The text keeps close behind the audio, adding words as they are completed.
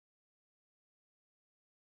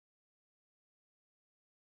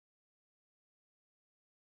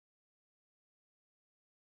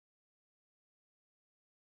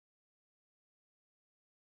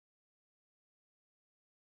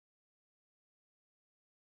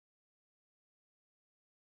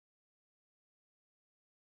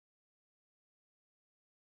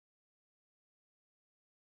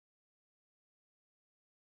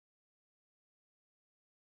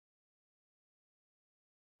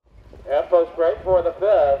And post break for the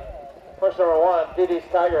fifth. Horse number 1, DD's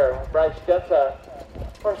Tiger, Bryce Jensen.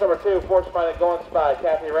 Horse number 2, Forcminded, Go N Spi,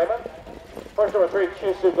 Kathy Raymond. Horse number 3,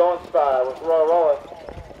 Chewsue, Go N Spi with Roy Rowland.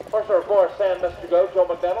 Horse number 4, Sand Mr. Go, Joe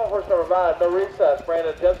McDonald. Horse number 5, No Recess,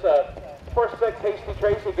 Brandon Jensen. Horse 6, Hasty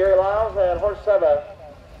Tracy, Gary Lyles. And horse 7,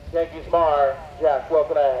 Yankees Mar, Jack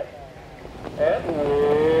Wilkenag. And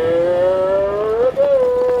here we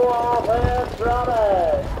go, offense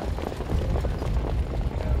running.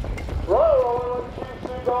 Roy Rowland with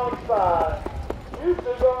Chewsue, Go N Spi.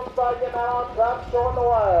 Chewsue, Go N Spi getting out on top, showing the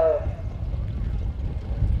way.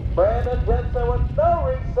 Brandon Jensen with no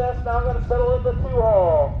recess, now going to settle into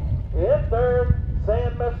 2-hole. In third,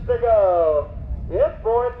 Sand Mr. Go. In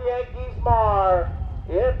fourth, Yankees Mar.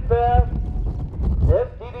 In fifth,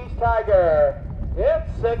 it's DD's Tiger. In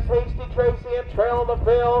sixth, Hasty Tracy, and trail in the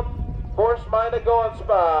field, Forceminded, Go N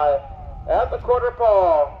Spi. At the quarter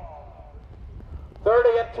pole. 30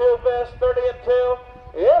 and 2 miss, 30 and 2.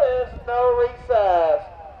 It is no recess.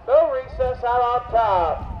 No recess out on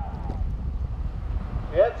top.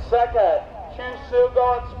 In second, Chewsue,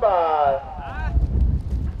 Go N Spi.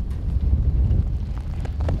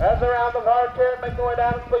 As around the hard turn, make their way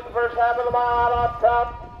down and complete the first half of the mile on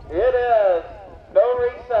top. It is no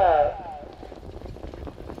recess.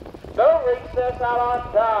 No recess out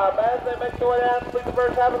on top. As they make their way down and complete the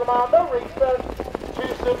first half of the mile, no recess.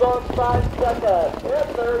 Chewsue, Go N Spi second. In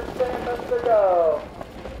third, Sand Mr. Go.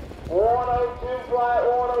 102 flat,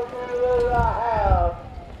 102 to the half.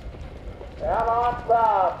 Out on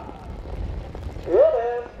top. It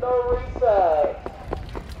is no recess.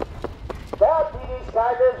 Now DD's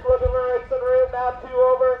Tigers looking for racing room, now 2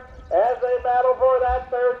 over as they battle for that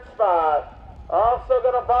third spot. Also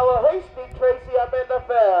going to follow Hasty Tracy up into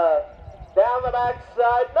fifth. Down the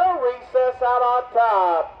backside, no recess out on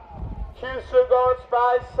top. Chewsue, Go N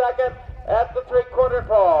Spi second at the 3/4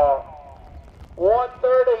 pole.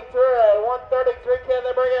 133, can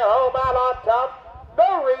they bring it home out on top?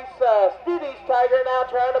 No recess. DD's Tiger now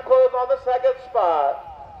trying to close on the second spot.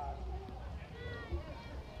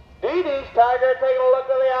 DD's Tiger taking a look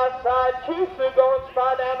to the outside. Chewsue, Go N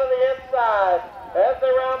Spi down to the inside. As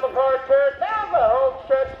they round the far turn, down the home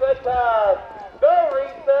stretch the time. No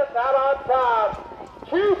recess out on top.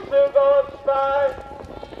 Chewsue, Go N Spi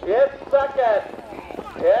in second.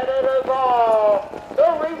 And it is all.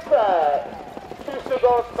 No recess. Chewsue,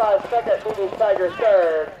 Go N Spi second. DD's Tiger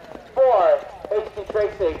third. Fourth, Hasty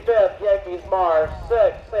Tracy. Fifth, Yankees Mar.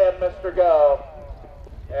 Sixth, Sand Mr. Go.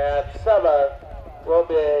 And seventh will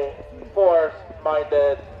be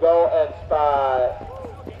Forceminded, Go N Spi.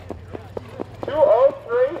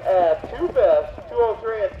 203 and 2 miss,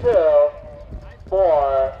 203 and 2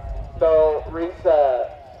 for no recess.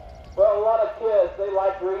 Well, a lot of kids, they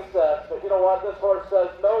like recess, but you know what? This horse says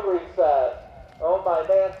no recess. Owned by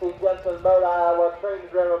Nancy Jensen, Mode, Iowa, trained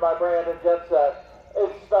and driven by Brandon Jensen.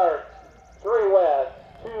 8 starts, 3 wins,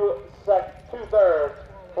 2 thirds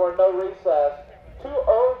for no recess.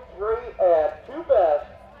 203 and 2 best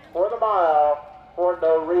for the mile for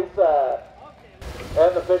no recess.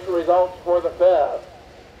 And the official results for the fifth.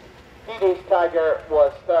 DD's Tiger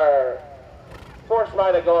was third.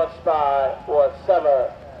 Forceminded, Go N Spi was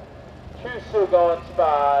seventh. Chewsue, Go N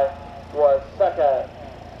Spi was second.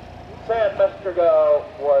 Sand Mr. Go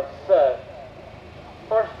was sixth.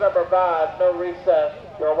 Horse number 5, no recess,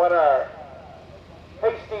 your winner.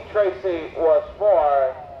 Hasty Tracy was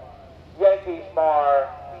fourth. Yankees Mar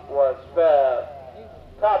was fifth.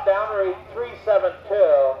 Top down read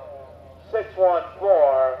 372,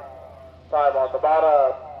 614, 5 on the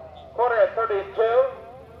bottom. Quarter at 32,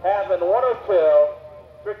 half in 102,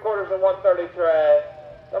 3/4 in 133.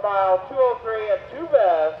 The mile 203 and 2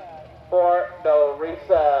 best for no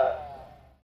recess.